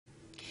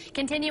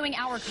Continuing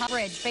our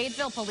coverage,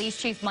 Fayetteville Police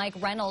Chief Mike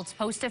Reynolds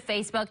posted to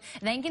Facebook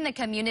thanking the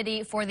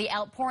community for the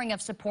outpouring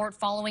of support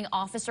following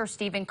Officer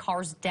Stephen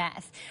Carr's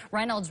death.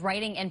 Reynolds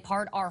writing in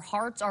part, "Our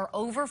hearts are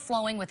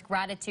overflowing with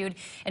gratitude,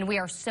 and we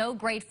are so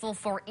grateful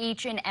for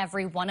each and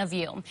every one of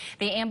you.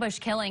 The ambush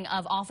killing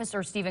of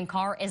Officer Stephen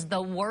Carr is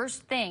the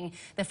worst thing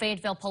the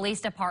Fayetteville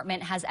Police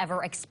Department has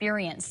ever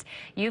experienced.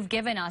 You've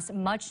given us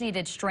much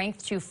needed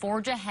strength to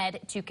forge ahead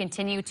to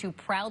continue to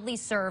proudly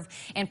serve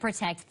and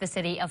protect the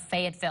city of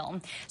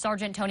Fayetteville."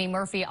 Sergeant Tony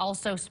Murphy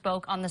also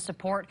spoke on the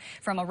support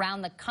from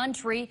around the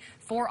country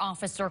for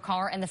Officer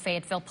Carr and the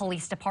Fayetteville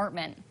Police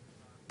Department.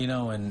 You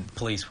know, in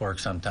police work,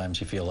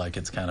 sometimes you feel like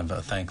it's kind of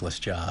a thankless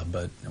job,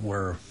 but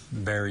we're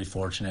very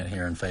fortunate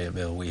here in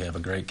Fayetteville. We have a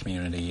great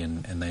community,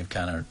 and they've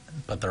kind of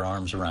put their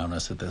arms around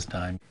us at this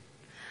time.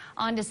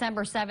 On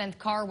December 7th,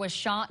 Carr was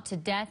shot to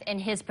death in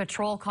his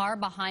patrol car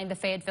behind the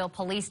Fayetteville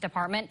Police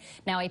Department.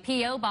 Now, a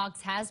P.O. box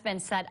has been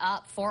set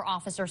up for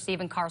Officer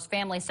Stephen Carr's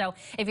family. So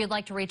if you'd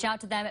like to reach out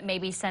to them,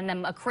 maybe send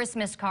them a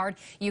Christmas card,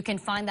 you can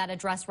find that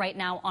address right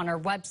now on our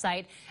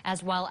website,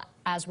 as well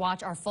as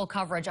watch our full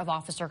coverage of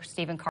Officer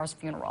Stephen Carr's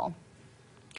funeral.